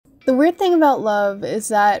The weird thing about love is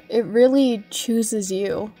that it really chooses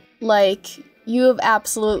you. Like, you have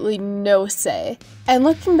absolutely no say. And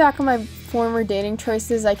looking back on my former dating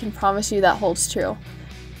choices, I can promise you that holds true.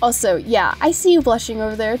 Also, yeah, I see you blushing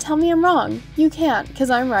over there. Tell me I'm wrong. You can't,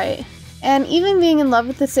 because I'm right. And even being in love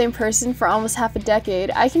with the same person for almost half a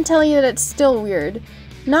decade, I can tell you that it's still weird.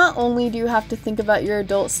 Not only do you have to think about your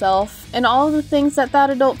adult self and all of the things that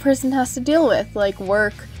that adult person has to deal with, like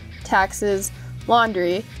work, taxes,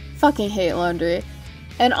 laundry, fucking hate laundry,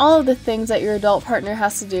 and all of the things that your adult partner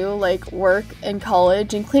has to do, like work and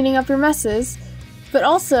college and cleaning up your messes, but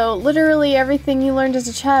also literally everything you learned as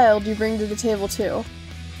a child you bring to the table too.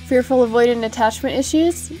 Fearful avoidant attachment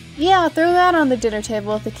issues? Yeah, throw that on the dinner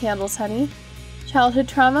table with the candles, honey. Childhood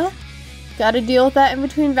trauma? Gotta deal with that in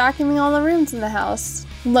between vacuuming all the rooms in the house.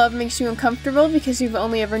 Love makes you uncomfortable because you've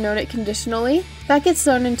only ever known it conditionally. That gets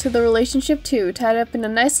sewn into the relationship too, tied up in a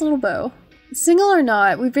nice little bow. Single or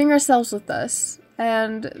not, we bring ourselves with us,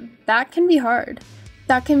 and that can be hard.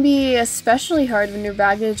 That can be especially hard when your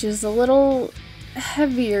baggage is a little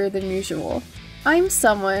heavier than usual. I'm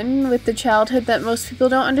someone with the childhood that most people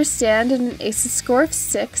don't understand and an ACEs score of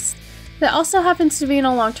 6 that also happens to be in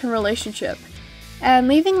a long-term relationship. And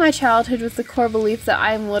leaving my childhood with the core belief that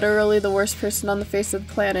I am literally the worst person on the face of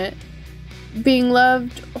the planet, being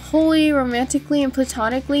loved wholly, romantically, and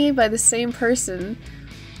platonically by the same person,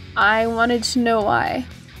 I wanted to know why.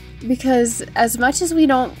 Because as much as we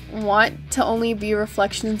don't want to only be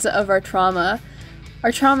reflections of our trauma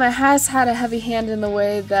has had a heavy hand in the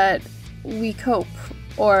way that we cope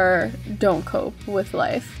or don't cope with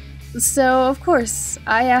life. So, of course,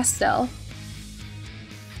 I asked Elle.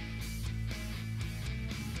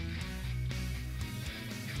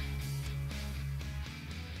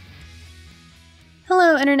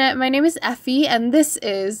 Hello, Internet. My name is Effy, and this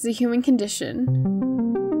is The Human Condition.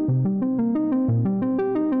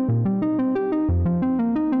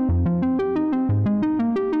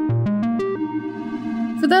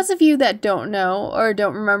 For those of you that don't know, or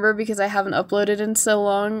don't remember because I haven't uploaded in so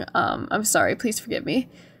long, I'm sorry, please forgive me.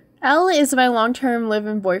 Elle is my long-term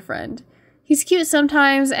live-in boyfriend. He's cute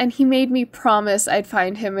sometimes, and he made me promise I'd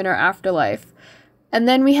find him in our afterlife. And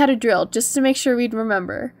then we had a drill, just to make sure we'd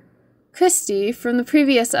remember. Christy, from the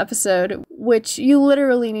previous episode, which you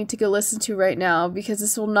literally need to go listen to right now, because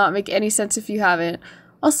this will not make any sense if you haven't.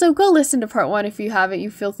 Also, go listen to part 1 if you haven't,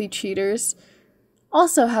 you filthy cheaters.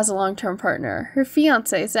 Also has a long-term partner, her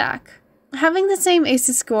fiancé, Zach. Having the same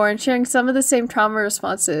ACEs score and sharing some of the same trauma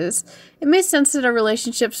responses, it made sense that our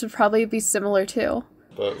relationships would probably be similar too.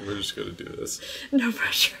 But we're just gonna do this. No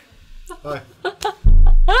pressure. Hi.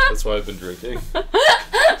 That's why I've been drinking.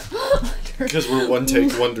 Because we're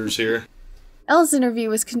one-take wonders here. Elle's interview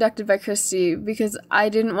was conducted by Christy because I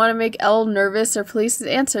didn't want to make Elle nervous or police his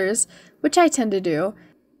answers, which I tend to do.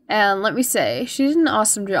 And let me say, she did an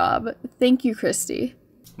awesome job. Thank you, Christy.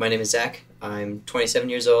 My name is Zach. I'm 27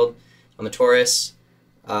 years old. I'm a Taurus.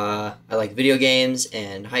 I like video games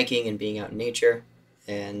and hiking and being out in nature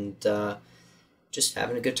and just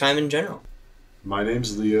having a good time in general. My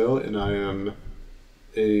name's Leo, and I am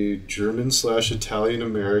a German/Italian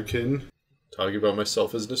American. Talking about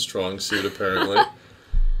myself as in a strong suit, apparently. At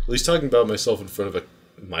least talking about myself in front of a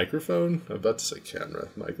microphone? I'm about to say camera.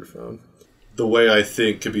 Microphone. The way I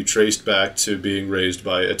think could be traced back to being raised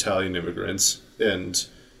by Italian immigrants and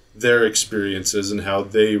their experiences and how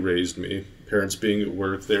they raised me. Parents being at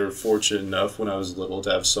work, they were fortunate enough when I was little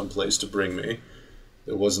to have some place to bring me.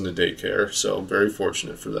 It wasn't a daycare, so I'm very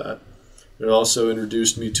fortunate for that. It also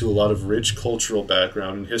introduced me to a lot of rich cultural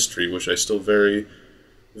background and history, which I still very,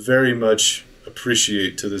 very much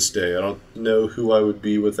appreciate to this day. I don't know who I would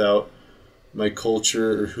be without my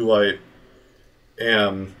culture or who I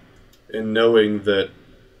am, and knowing that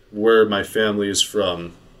where my family is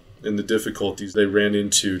from and the difficulties they ran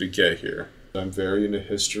into to get here. I'm very into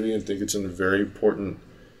history and think it's a very important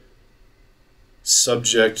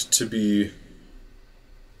subject to be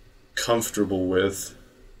comfortable with,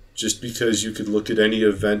 just because you could look at any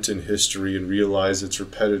event in history and realize its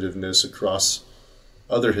repetitiveness across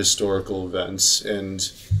other historical events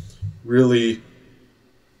and really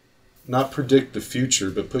not predict the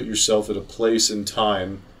future, but put yourself at a place in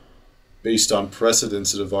time based on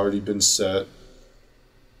precedents that have already been set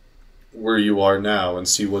where you are now and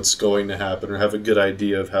see what's going to happen or have a good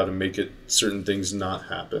idea of how to make it certain things not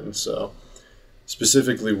happen. So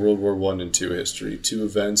specifically World War I and II history, 2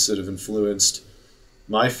 events that have influenced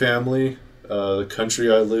my family, the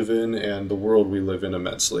country I live in, and the world we live in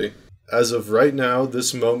immensely. As of right now,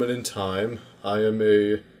 this moment in time, I am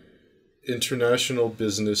a international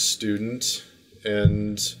business student,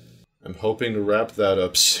 and I'm hoping to wrap that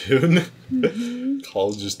up soon.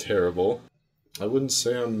 College is terrible. I wouldn't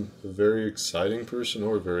say I'm a very exciting person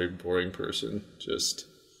or a very boring person. Just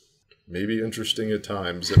maybe interesting at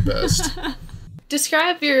times at best.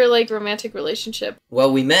 Describe your, like, romantic relationship.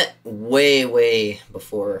 Well, we met way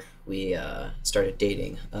before we started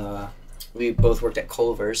dating. We both worked at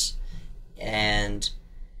Culver's, and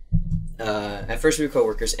at first we were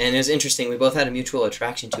coworkers, and it was interesting. We both had a mutual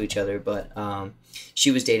attraction to each other, but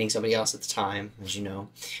she was dating somebody else at the time, as you know.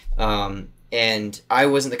 And I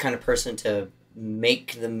wasn't the kind of person to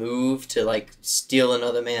make the move to, like, steal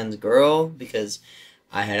another man's girl, because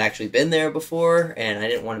I had actually been there before, and I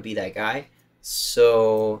didn't want to be that guy.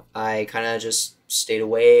 So I kind of just stayed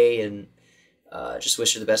away and just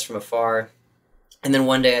wished her the best from afar. And then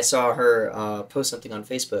one day I saw her post something on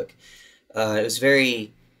Facebook. It was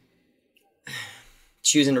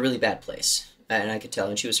she was in a really bad place, and I could tell,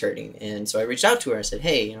 and she was hurting. And so I reached out to her. I said,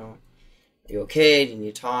 hey, are you okay? Do you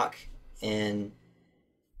need to talk? And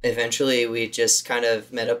eventually we just kind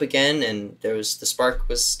of met up again, and the spark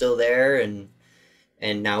was still there. And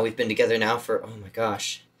now we've been together now for, oh my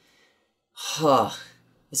gosh.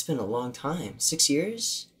 It's been a long time. 6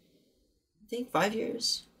 years? I think 5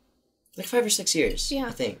 years? Like 5 or 6 years, yeah.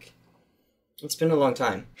 I think. It's been a long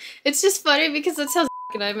time. It's just funny because that's how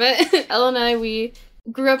and I met. Elle and I, we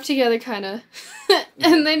grew up together, kind of.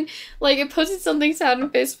 And then, like, it posted something sad on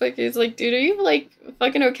Facebook. He was like, dude, are you, like,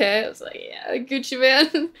 fucking okay? I was like, yeah, Gucci,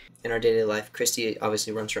 man. In our daily life, Christy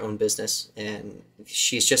obviously runs her own business, and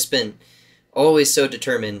she's just been always so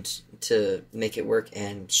determined to make it work,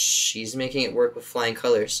 and she's making it work with flying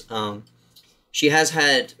colors. She has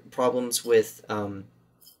had problems with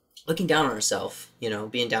looking down on herself,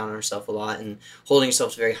 being down on herself a lot and holding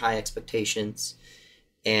herself to very high expectations.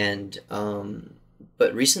 And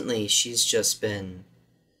but recently she's been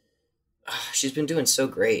doing so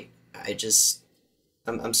great.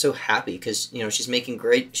 I'm so happy because she's making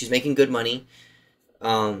good money.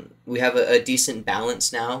 We have a decent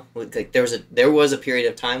balance now. Like there was a period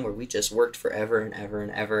of time where we just worked forever and ever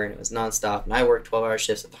and ever, and it was nonstop. And I worked 12-hour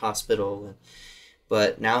shifts at the hospital,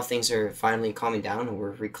 but now things are finally calming down, and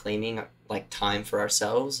we're reclaiming, like, time for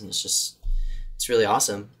ourselves, and it's really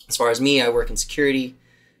awesome. As far as me, I work in security,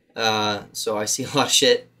 so I see a lot of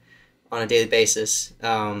shit on a daily basis.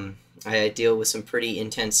 I deal with some pretty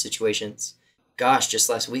intense situations. Gosh, just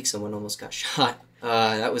last week someone almost got shot.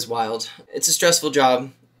 That was wild. It's a stressful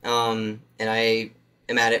job, and I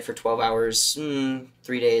am at it for 12 hours,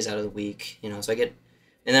 3 days out of the week, so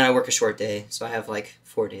and then I work a short day, so I have, like,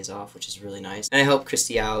 4 days off, which is really nice. And I help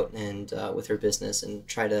Christy out and with her business and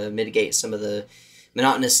try to mitigate some of the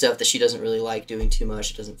monotonous stuff that she doesn't really like doing too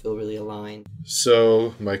much. It doesn't feel really aligned.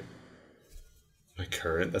 So, my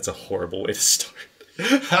current, that's a horrible way to start.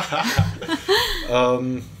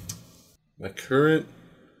 My current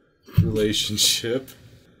relationship,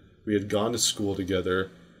 we had gone to school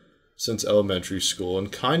together since elementary school,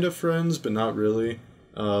 and kind of friends, but not really.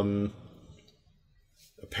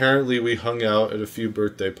 Apparently we hung out at a few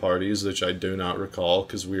birthday parties, which I do not recall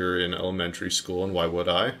because we were in elementary school, and why would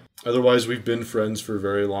I? Otherwise, we've been friends for a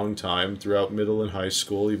very long time, throughout middle and high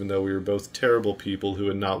school, even though we were both terrible people who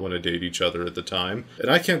would not want to date each other at the time. And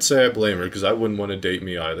I can't say I blame her, because I wouldn't want to date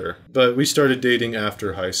me either. But we started dating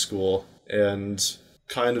after high school, and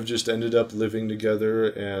kind of just ended up living together,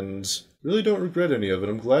 and really don't regret any of it.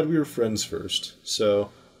 I'm glad we were friends first.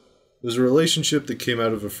 So it was a relationship that came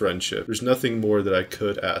out of a friendship. There's nothing more that I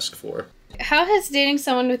could ask for. How has dating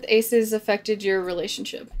someone with aces affected your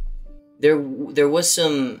relationship? There was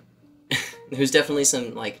definitely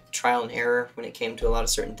some, like, trial and error when it came to a lot of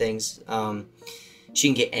certain things. She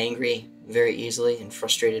can get angry very easily and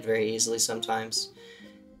frustrated very easily sometimes.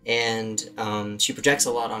 And she projects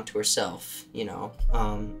a lot onto herself,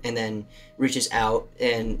 and then reaches out.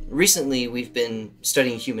 And recently we've been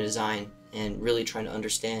studying human design and really trying to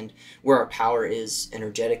understand where our power is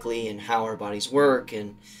energetically and how our bodies work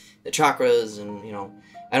and the chakras. And,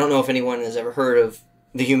 I don't know if anyone has ever heard of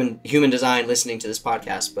the human design listening to this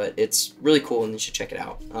podcast, but it's really cool and you should check it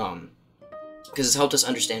out. Because it's helped us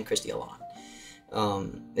understand Christy a lot.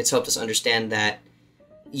 It's helped us understand that,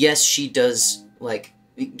 yes, she does, like,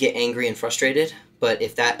 get angry and frustrated, but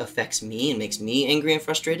if that affects me and makes me angry and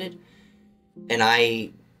frustrated, and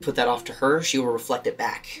I put that off to her, she will reflect it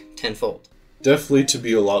back tenfold. Definitely to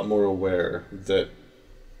be a lot more aware that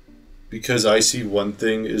because I see one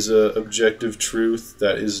thing as a objective truth,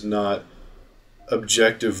 that is not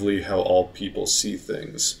objectively how all people see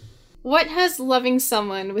things. What has loving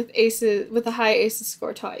someone with a high aces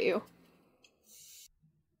score taught you?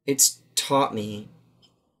 It's taught me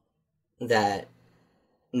that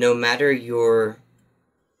no matter your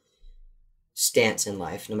stance in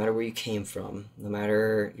life, no matter where you came from, no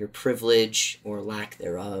matter your privilege or lack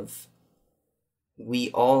thereof,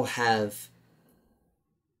 we all have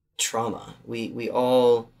trauma. We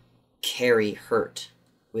all carry hurt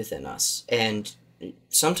within us, and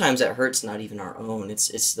sometimes that hurt's not even our own.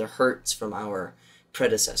 It's the hurts from our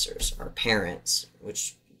predecessors, our parents,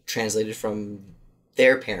 which translated from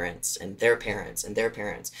their parents and their parents and their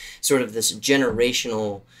parents. Sort of this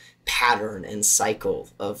generational pattern and cycle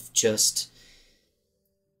of just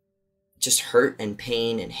hurt and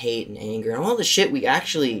pain and hate and anger and all the shit we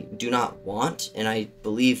actually do not want, and I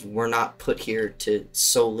believe we're not put here to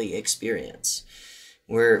solely experience.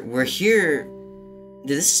 We're here.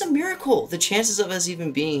 This is a miracle. The chances of us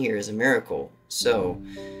even being here is a miracle. So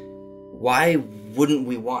why wouldn't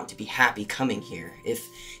we want to be happy coming here?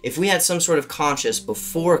 If we had some sort of conscience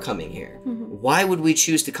before coming here, why would we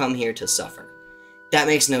choose to come here to suffer? That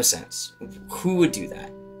makes no sense. Who would do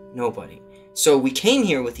that? Nobody. So we came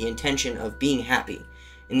here with the intention of being happy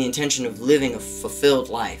and the intention of living a fulfilled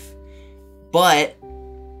life. But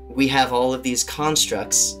we have all of these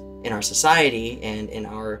constructs in our society and in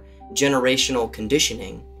our generational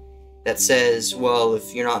conditioning that says, well,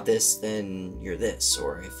 if you're not this, then you're this,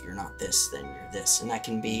 or if you're not this, then you're this. And that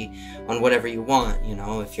can be on whatever you want. You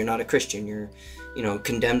know, if you're not a Christian, you're, you know,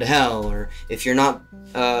 condemned to hell, or if you're not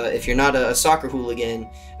a soccer hooligan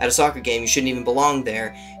at a soccer game, you shouldn't even belong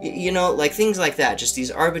there. You know, like things like that. Just these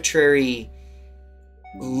arbitrary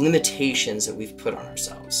limitations that we've put on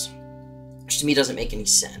ourselves, which to me doesn't make any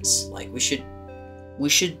sense. Like we should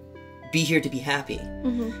be here to be happy.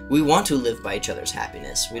 We want to live by each other's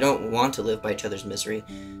happiness. We don't want to live by each other's misery.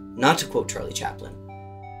 Not to quote Charlie Chaplin.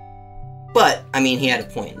 But, I mean, he had a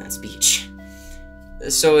point in that speech.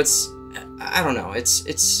 So I don't know,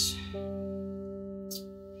 it's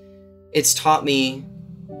taught me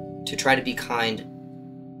to try to be kind,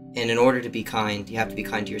 and in order to be kind, you have to be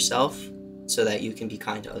kind to yourself so that you can be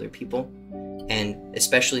kind to other people, and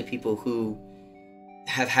especially people who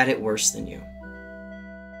have had it worse than you.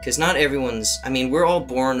 Because not everyone's, I mean, we're all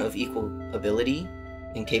born of equal ability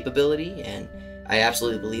and capability, and I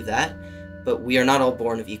absolutely believe that, but we are not all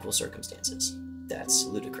born of equal circumstances. That's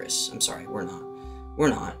ludicrous. I'm sorry, we're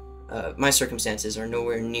not. My circumstances are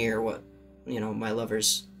nowhere near what, you know, my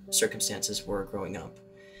lover's circumstances were growing up.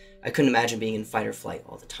 I couldn't imagine being in fight or flight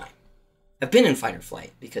all the time. I've been in fight or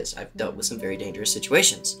flight because I've dealt with some very dangerous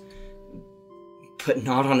situations, but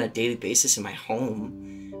not on a daily basis in my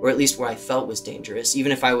home, or at least where I felt was dangerous,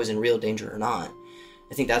 even if I was in real danger or not.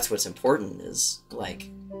 I think that's what's important is, like,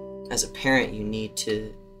 as a parent, you need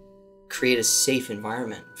to create a safe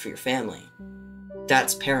environment for your family.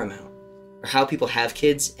 That's paramount. Or how people have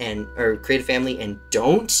kids or create a family and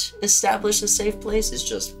don't establish a safe place is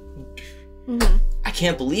just, I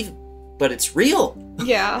can't believe it, but it's real.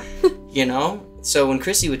 Yeah. You know? So when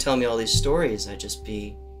Christy would tell me all these stories, I'd just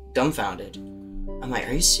be dumbfounded. I'm like,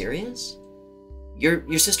 are you serious?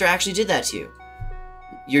 Your sister actually did that to you.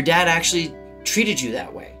 Your dad actually treated you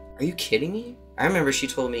that way. Are you kidding me? I remember she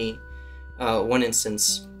told me one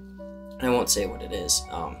instance, and I won't say what it is,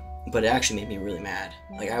 but it actually made me really mad.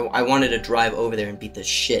 Like, I wanted to drive over there and beat the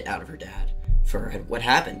shit out of her dad for what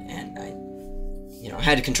happened, and I, you know,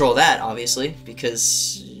 had to control that, obviously,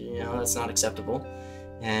 because, you know, that's not acceptable.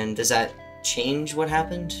 And does that change what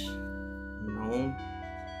happened? No.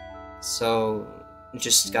 So you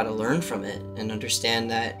just gotta learn from it and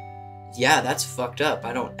understand that, yeah, that's fucked up.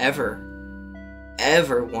 I don't ever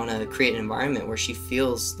want to create an environment where she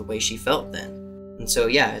feels the way she felt then. And so,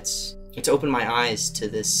 yeah, it's opened my eyes to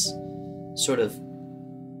this sort of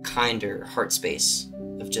kinder heart space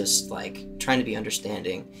of just, like, trying to be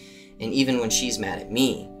understanding. And even when she's mad at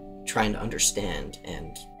me, trying to understand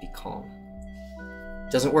and be calm.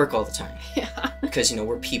 Doesn't work all the time. Yeah. Because, you know,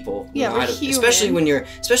 we're people. Yeah, we're human. Especially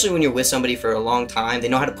when you're with somebody for a long time, they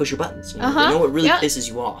know how to push your buttons. You know? They know what really pisses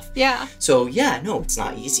you off. Yeah. So, yeah, no, it's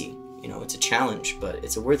not easy. You know, it's a challenge, but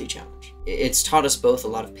it's a worthy challenge. It's taught us both a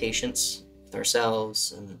lot of patience with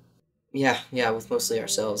ourselves and, yeah, with mostly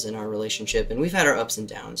ourselves in our relationship. And we've had our ups and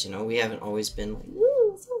downs, you know. We haven't always been like,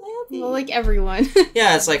 woo, so happy. Well, like everyone.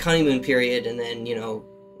 Yeah, it's like honeymoon period, and then, you know,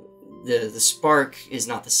 the spark is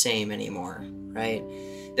not the same anymore, right?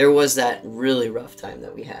 There was that really rough time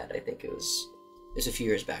that we had. I think it was a few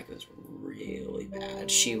years back. It was really bad.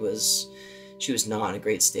 She was not in a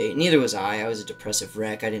great state. Neither was I. I was a depressive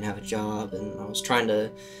wreck. I didn't have a job, and I was trying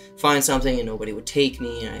to find something, and nobody would take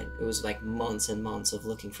me. And it was like months and months of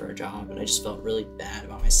looking for a job, and I just felt really bad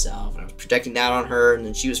about myself. And I was projecting that on her, and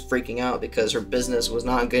then she was freaking out because her business was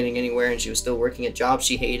not getting anywhere, and she was still working at jobs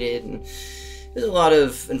she hated. And there's a lot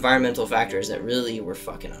of environmental factors that really were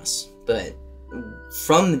fucking us. But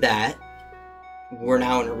from that, we're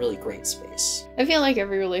now in a really great space. I feel like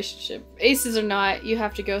every relationship, aces or not, you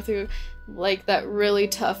have to go through like that really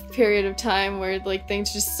tough period of time where like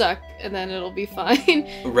things just suck and then it'll be fine.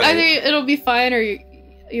 Right. Either it'll be fine or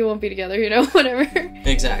you won't be together, you know, whatever.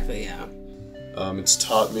 Exactly, yeah. It's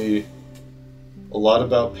taught me a lot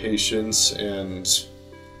about patience and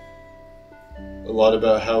a lot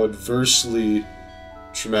about how adversely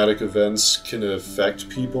traumatic events can affect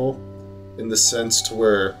people, in the sense to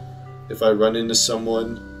where if I run into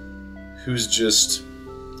someone who's just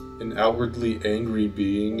an outwardly angry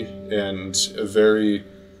being and a very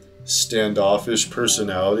standoffish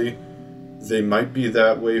personality, they might be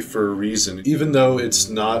that way for a reason. Even though it's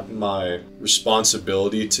not my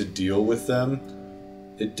responsibility to deal with them,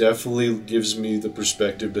 it definitely gives me the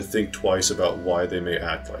perspective to think twice about why they may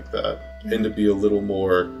act like that, and to be a little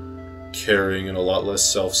more caring and a lot less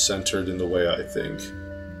self-centered in the way I think.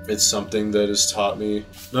 It's something that has taught me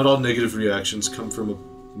not all negative reactions come from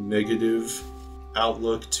a negative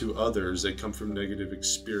outlook to others, they come from negative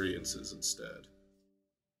experiences instead.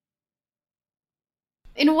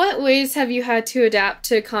 In what ways have you had to adapt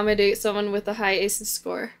to accommodate someone with a high ACEs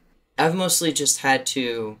score? I've mostly just had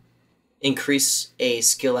to increase a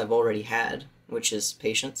skill I've already had, which is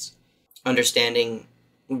patience. Understanding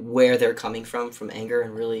where they're coming from anger,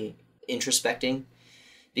 and really introspecting.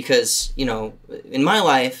 Because, you know, in my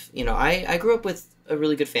life, you know, I grew up with a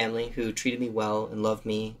really good family who treated me well and loved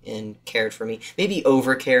me and cared for me. Maybe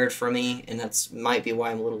over cared for me, and that's might be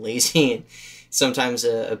why I'm a little lazy and sometimes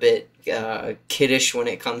a bit kiddish when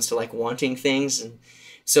it comes to like wanting things. And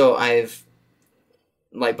so I've,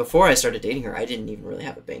 like, before I started dating her, I didn't even really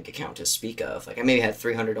have a bank account to speak of. Like, I maybe had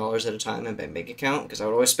 $300 at a time in my bank account because I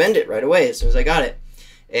would always spend it right away as soon as I got it.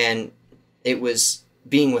 And it was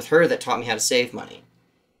being with her that taught me how to save money.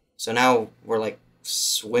 So now we're like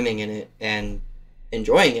swimming in it and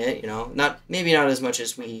enjoying it, you know, maybe not as much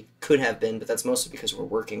as we could have been, but that's mostly because we're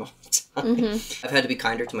working all the time. Mm-hmm. I've had to be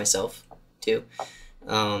kinder to myself too.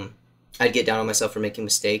 I'd get down on myself for making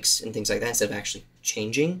mistakes and things like that instead of actually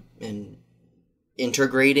changing and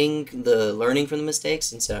integrating the learning from the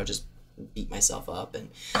mistakes. Instead, I would just beat myself up. And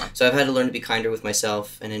so I've had to learn to be kinder with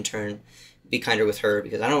myself and in turn be kinder with her,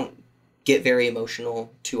 because I don't get very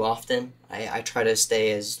emotional too often. I try to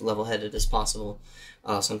stay as level-headed as possible.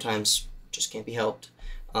 Sometimes just can't be helped.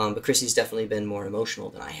 But Chrissy's definitely been more emotional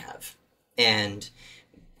than I have. And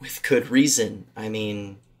with good reason. I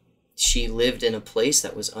mean, she lived in a place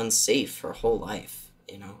that was unsafe her whole life.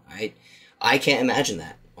 You know, I can't imagine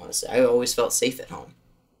that, honestly. I always felt safe at home,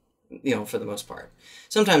 you know, for the most part.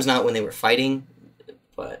 Sometimes not when they were fighting,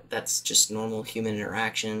 but that's just normal human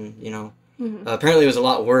interaction, you know. Mm-hmm. Apparently it was a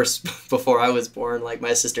lot worse before I was born. Like,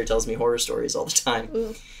 my sister tells me horror stories all the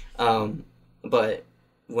time. But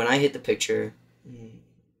when I hit the picture,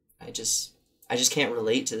 I just can't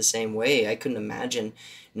relate to the same way. I couldn't imagine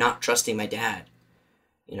not trusting my dad,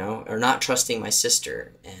 you know, or not trusting my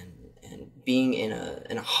sister, and being in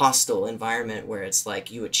a hostile environment where it's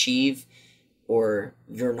like you achieve or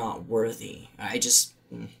you're not worthy. I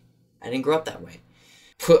didn't grow up that way.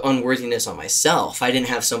 Put unworthiness on myself. I didn't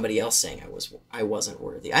have somebody else saying I wasn't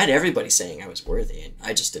worthy. I had everybody saying I was worthy, and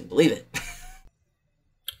I just didn't believe it.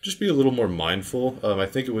 Just be a little more mindful. I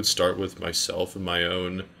think it would start with myself and my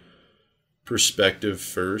own perspective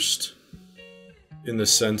first, in the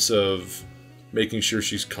sense of making sure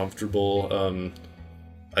she's comfortable.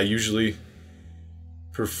 I usually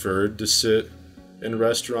preferred to sit in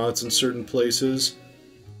restaurants in certain places,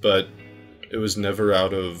 but it was never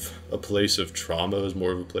out of a place of trauma. It was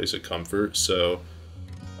more of a place of comfort. So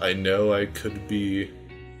I know I could be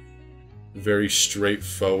very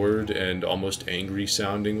straightforward and almost angry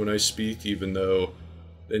sounding when I speak, even though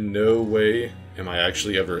in no way am I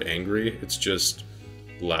actually ever angry. It's just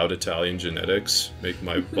loud Italian genetics make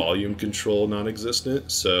my volume control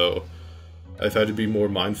non-existent. So I've had to be more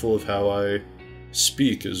mindful of how I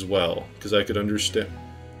speak as well, because I could understand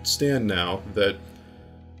now that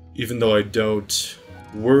even though I don't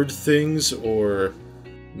word things or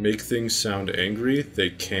make things sound angry, they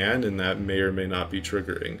can, and that may or may not be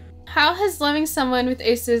triggering. How has loving someone with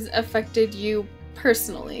ACEs affected you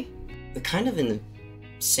personally? Kind of in the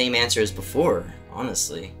same answer as before,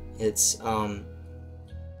 honestly. It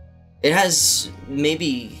has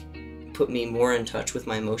maybe put me more in touch with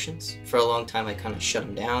my emotions. For a long time, I kind of shut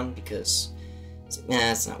them down because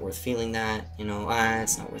it's not worth feeling that, you know,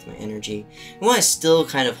 it's not worth my energy. And while I still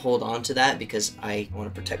kind of hold on to that because I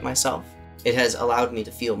want to protect myself, it has allowed me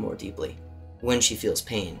to feel more deeply. When she feels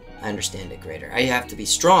pain, I understand it greater. I have to be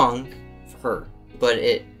strong for her, but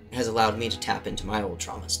it has allowed me to tap into my old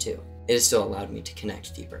traumas too. It has still allowed me to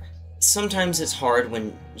connect deeper. sometimes it's hard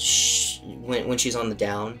when she's on the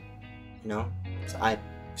down, you know.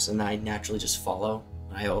 So then I naturally just follow.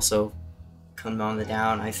 I also come on the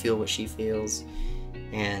down. I feel what she feels,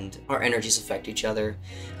 and our energies affect each other.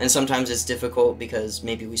 And sometimes it's difficult because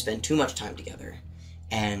maybe we spend too much time together,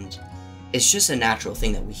 and it's just a natural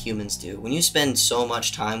thing that we humans do. When you spend so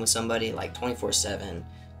much time with somebody, like 24/7,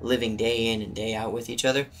 living day in and day out with each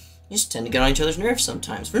other, you just tend to get on each other's nerves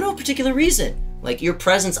sometimes for no particular reason. Like, your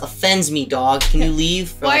presence offends me, dog. Can you leave?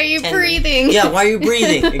 For why like are you 10 breathing? minutes? Yeah, why are you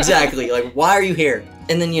breathing? Exactly. Like, why are you here?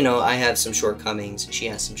 And then, you know, I have some shortcomings. She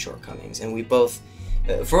has some shortcomings. And we both,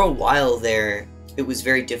 for a while there, it was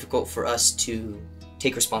very difficult for us to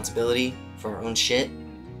take responsibility for our own shit.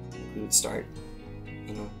 We would start,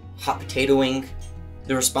 you know, hot potatoing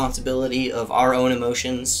the responsibility of our own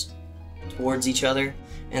emotions towards each other.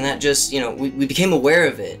 And that just, you know, we became aware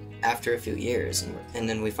of it after a few years. And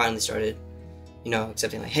then we finally started, you know,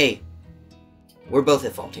 accepting, like, hey, we're both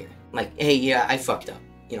at fault here. Like, hey, yeah, I fucked up.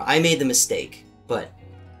 You know, I made the mistake, but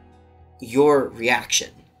your reaction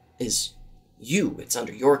is you. It's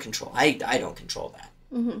under your control. I don't control that.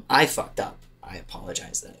 Mm-hmm. I fucked up. I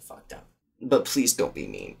apologize that I fucked up. But please don't be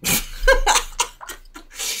mean.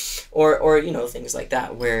 or you know, things like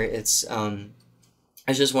that, where it's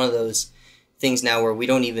just one of those things now where we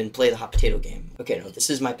don't even play the hot potato game. Okay, no, this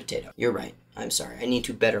is my potato. You're right. I'm sorry. I need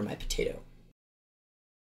to better my potato.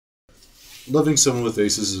 Loving someone with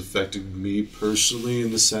aces has affected me personally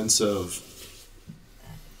in the sense of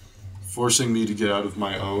forcing me to get out of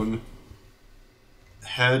my own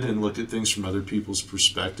head and look at things from other people's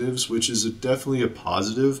perspectives, which is definitely a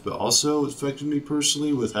positive, but also affected me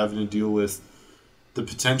personally with having to deal with the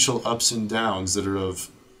potential ups and downs that are of,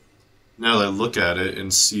 now that I look at it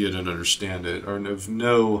and see it and understand it, are of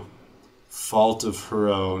no fault of her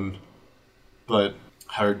own, but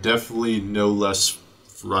are definitely no less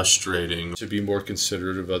frustrating. To be more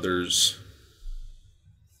considerate of others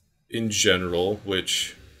in general,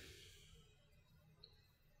 which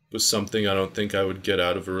was something I don't think I would get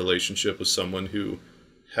out of a relationship with someone who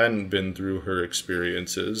hadn't been through her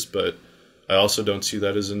experiences, but I also don't see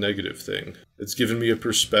that as a negative thing. It's given me a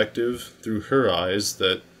perspective through her eyes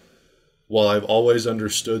that while I've always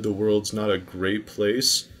understood the world's not a great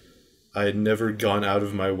place, I had never gone out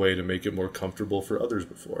of my way to make it more comfortable for others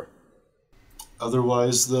before.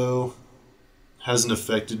 Otherwise, though, hasn't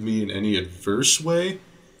affected me in any adverse way,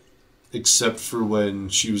 except for when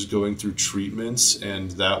she was going through treatments,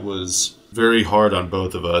 and that was very hard on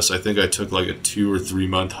both of us. I think I took like a 2 or 3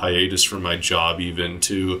 month hiatus from my job even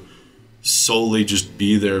to solely just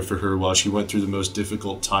be there for her while she went through the most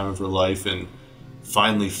difficult time of her life and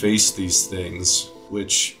finally faced these things,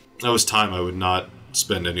 which that was time I would not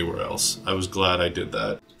spend anywhere else. I was glad I did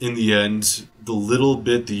that. In the end, the little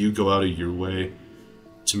bit that you go out of your way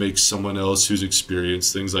to make someone else who's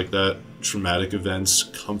experienced things like that, traumatic events,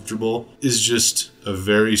 comfortable, is just a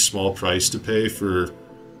very small price to pay for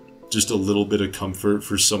just a little bit of comfort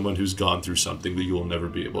for someone who's gone through something that you will never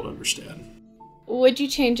be able to understand. Would you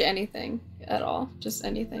change anything at all? Just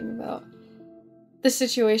anything about the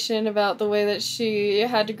situation, about the way that she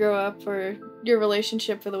had to grow up, or your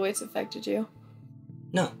relationship, or the way it's affected you?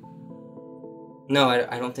 No. No,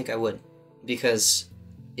 I don't think I would. Because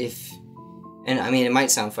if... And I mean, it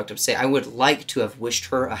might sound fucked up to say, I would like to have wished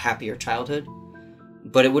her a happier childhood,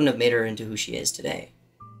 but it wouldn't have made her into who she is today.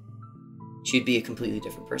 She'd be a completely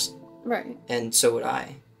different person. Right. And so would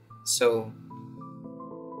I. So...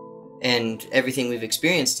 And everything we've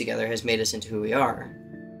experienced together has made us into who we are.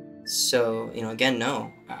 So, you know, again,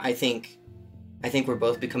 no. I think we're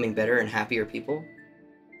both becoming better and happier people.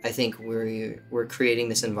 I think we're creating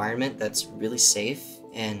this environment that's really safe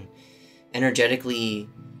and energetically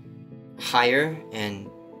higher, and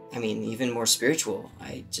I mean even more spiritual.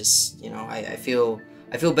 I just, you know, I feel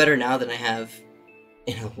better now than I have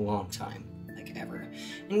in a long time, like ever.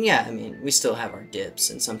 And yeah, I mean, we still have our dips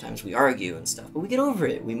and sometimes we argue and stuff, but we get over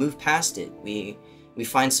it. We move past it. We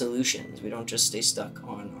find solutions. We don't just stay stuck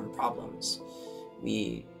on our problems.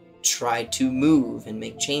 We try to move and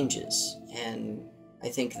make changes, and I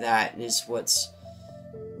think that is what's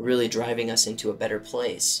really driving us into a better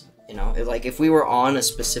place. You know, like if we were on a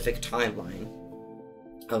specific timeline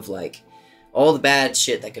of like all the bad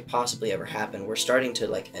shit that could possibly ever happen, we're starting to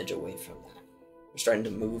like edge away from that. We're starting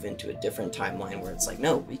to move into a different timeline where it's like,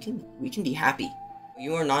 no, we can be happy.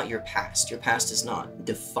 You are not your past. Your past does not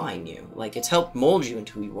define you. Like, it's helped mold you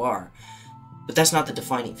into who you are, but that's not the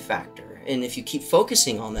defining factor. And if you keep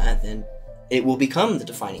focusing on that, then it will become the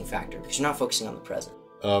defining factor because you're not focusing on the present.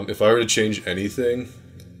 If I were to change anything,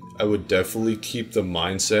 I would definitely keep the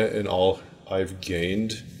mindset and all I've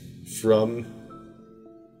gained from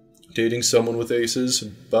dating someone with aces,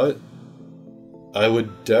 but I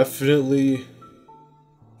would definitely,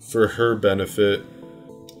 for her benefit,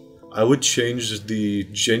 I would change the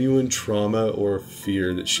genuine trauma or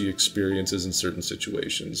fear that she experiences in certain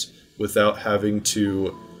situations without having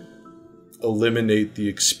to eliminate the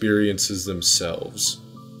experiences themselves.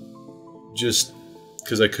 Just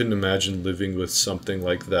because I couldn't imagine living with something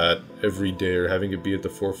like that every day, or having it be at the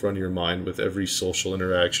forefront of your mind with every social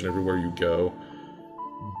interaction everywhere you go.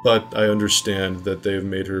 But I understand that they've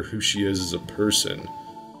made her who she is as a person,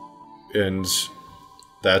 and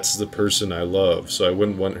that's the person I love. So I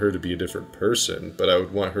wouldn't want her to be a different person, but I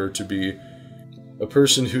would want her to be a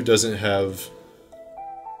person who doesn't have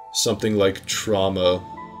something like trauma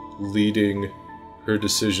leading her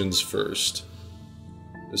decisions first.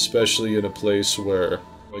 Especially in a place where,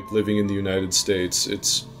 like living in the United States,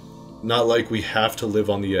 it's not like we have to live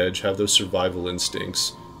on the edge, have those survival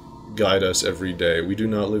instincts guide us every day. We do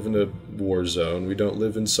not live in a war zone. We don't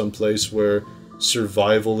live in some place where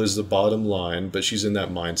survival is the bottom line, but she's in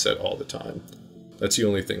that mindset all the time. That's the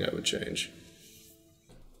only thing I would change.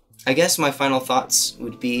 I guess my final thoughts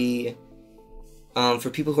would be, for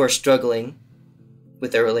people who are struggling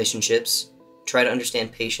with their relationships, try to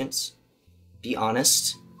understand patience. Be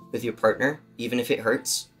honest with your partner, even if it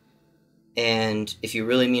hurts. And if you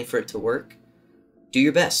really mean for it to work, do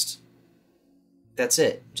your best. That's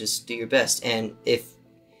it. Just do your best. And if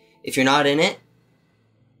you're not in it,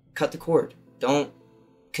 cut the cord. Don't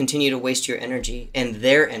continue to waste your energy and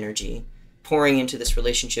their energy pouring into this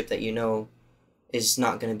relationship that you know is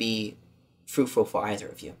not going to be fruitful for either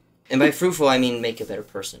of you. And by fruitful, I mean make a better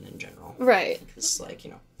person in general. Right. Because, like,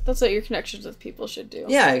 you know. That's what your connections with people should do.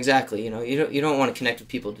 Yeah, exactly. You know, you don't want to connect with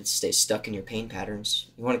people to stay stuck in your pain patterns.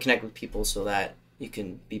 You want to connect with people so that you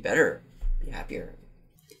can be better, be happier.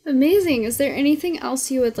 Amazing. Is there anything else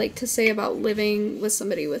you would like to say about living with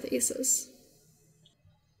somebody with aces?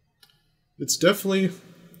 It's definitely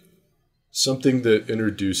something that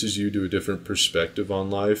introduces you to a different perspective on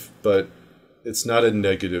life, but it's not a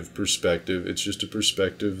negative perspective. It's just a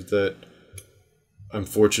perspective that I'm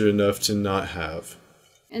fortunate enough to not have.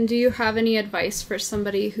 And do you have any advice for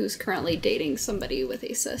somebody who's currently dating somebody with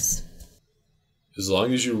aces? As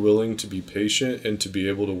long as you're willing to be patient and to be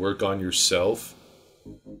able to work on yourself,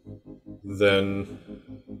 then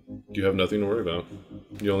you have nothing to worry about.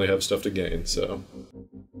 You only have stuff to gain, so.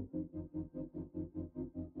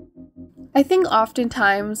 I think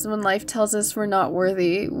oftentimes when life tells us we're not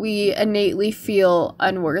worthy, we innately feel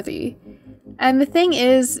unworthy. And the thing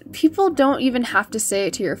is, people don't even have to say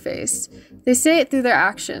it to your face. They say it through their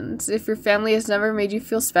actions. If your family has never made you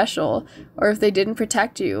feel special, or if they didn't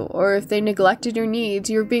protect you, or if they neglected your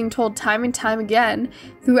needs, you're being told time and time again,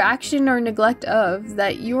 through action or neglect of,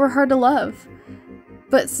 that you are hard to love.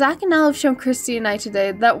 But Zach and Elle have shown Christy and I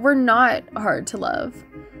today that we're not hard to love.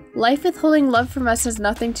 Life withholding love from us has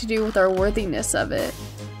nothing to do with our worthiness of it.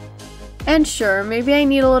 And sure, maybe I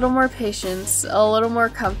need a little more patience, a little more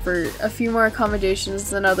comfort, a few more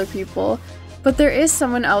accommodations than other people, but there is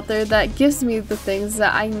someone out there that gives me the things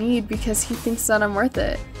that I need because he thinks that I'm worth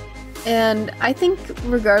it. And I think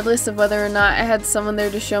regardless of whether or not I had someone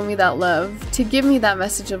there to show me that love, to give me that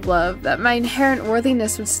message of love, that my inherent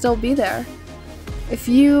worthiness would still be there. If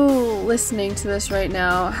you listening to this right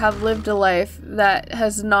now have lived a life that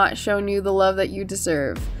has not shown you the love that you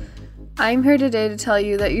deserve, I'm here today to tell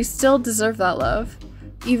you that you still deserve that love.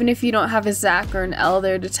 Even if you don't have a Zach or an Elle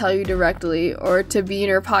there to tell you directly, or to be in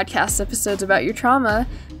your podcast episodes about your trauma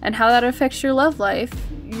and how that affects your love life,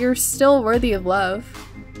 you're still worthy of love.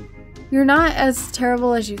 You're not as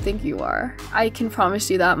terrible as you think you are. I can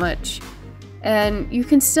promise you that much. And you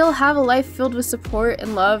can still have a life filled with support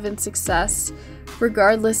and love and success,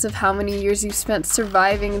 regardless of how many years you've spent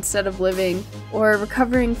surviving instead of living, or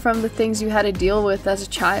recovering from the things you had to deal with as a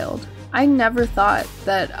child. I never thought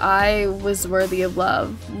that I was worthy of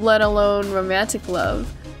love, let alone romantic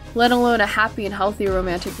love, let alone a happy and healthy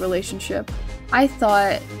romantic relationship. I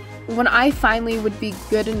thought when I finally would be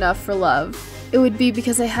good enough for love, it would be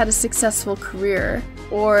because I had a successful career,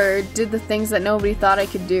 or did the things that nobody thought I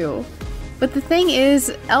could do. But the thing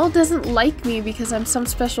is, Elle doesn't like me because I'm some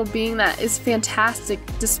special being that is fantastic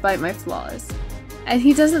despite my flaws. And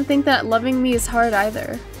he doesn't think that loving me is hard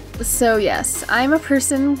either. So yes, I'm a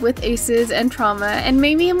person with aces and trauma, and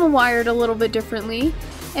maybe I'm wired a little bit differently,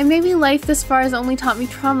 and maybe life this far has only taught me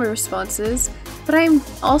trauma responses, but I'm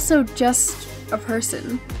also just a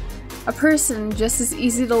person. A person just as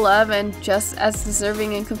easy to love and just as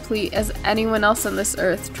deserving and complete as anyone else on this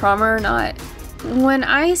earth, trauma or not. When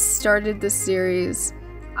I started this series,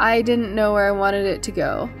 I didn't know where I wanted it to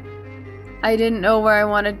go. I didn't know where I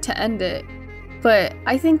wanted to end it. But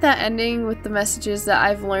I think that ending with the messages that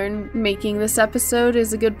I've learned making this episode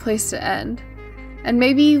is a good place to end. And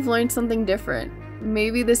maybe you've learned something different.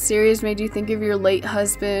 Maybe this series made you think of your late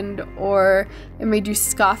husband, or it made you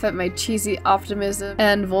scoff at my cheesy optimism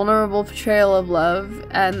and vulnerable portrayal of love,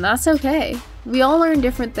 and that's okay. We all learn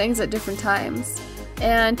different things at different times.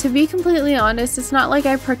 And to be completely honest, it's not like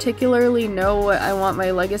I particularly know what I want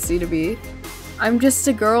my legacy to be. I'm just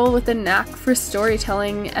a girl with a knack for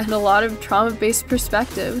storytelling and a lot of trauma-based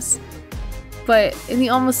perspectives. But in the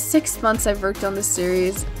almost 6 months I've worked on this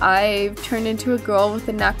series, I've turned into a girl with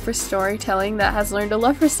a knack for storytelling that has learned to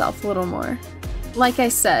love herself a little more. Like I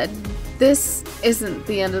said, this isn't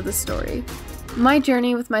the end of the story. My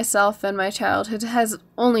journey with myself and my childhood has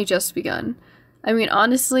only just begun. I mean,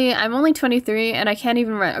 honestly, I'm only 23 and I can't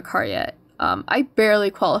even rent a car yet. I barely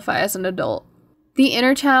qualify as an adult. The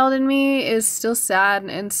inner child in me is still sad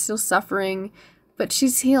and still suffering, but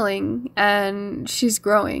she's healing and she's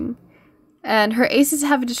growing. And her ACEs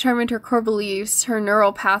have determined her core beliefs, her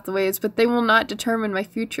neural pathways, but they will not determine my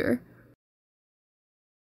future.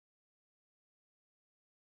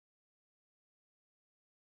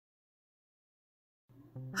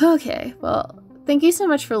 Okay, well, thank you so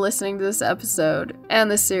much for listening to this episode and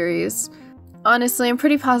this series. Honestly, I'm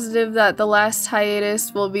pretty positive that the last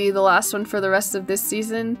hiatus will be the last one for the rest of this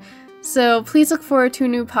season, so please look forward to a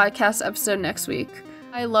new podcast episode next week.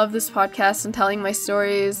 I love this podcast and telling my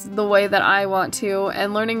stories the way that I want to,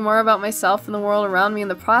 and learning more about myself and the world around me in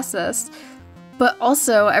the process. But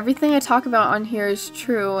also, everything I talk about on here is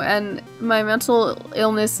true, and my mental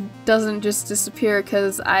illness doesn't just disappear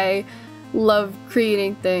because I love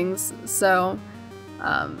creating things, so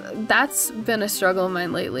that's been a struggle of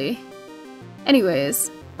mine lately.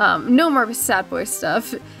 Anyways, no more sad boy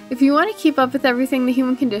stuff. If you want to keep up with everything the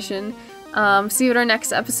human condition, see what our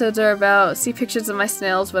next episodes are about, see pictures of my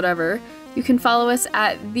snails, whatever, you can follow us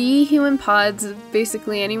at The Human Pods,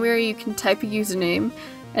 basically anywhere you can type a username,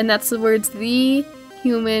 and that's the words The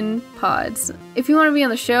Human Pods. If you want to be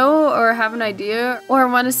on the show, or have an idea, or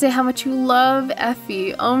want to say how much you love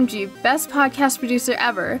Effy, OMG, best podcast producer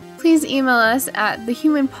ever, please email us at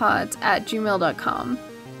thehumanpods@gmail.com.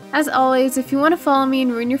 As always, if you want to follow me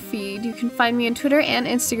and ruin your feed, you can find me on Twitter and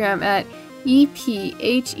Instagram at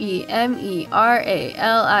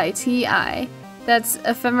EPHEMERALITI. That's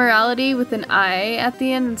ephemerality with an I at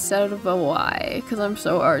the end instead of a Y, because I'm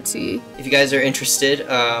so artsy. If you guys are interested,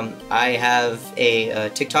 I have a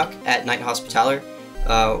TikTok at Night Hospitaller,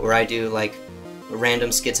 where I do like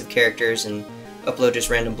random skits of characters and upload just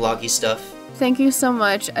random bloggy stuff. Thank you so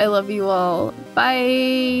much. I love you all.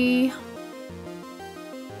 Bye!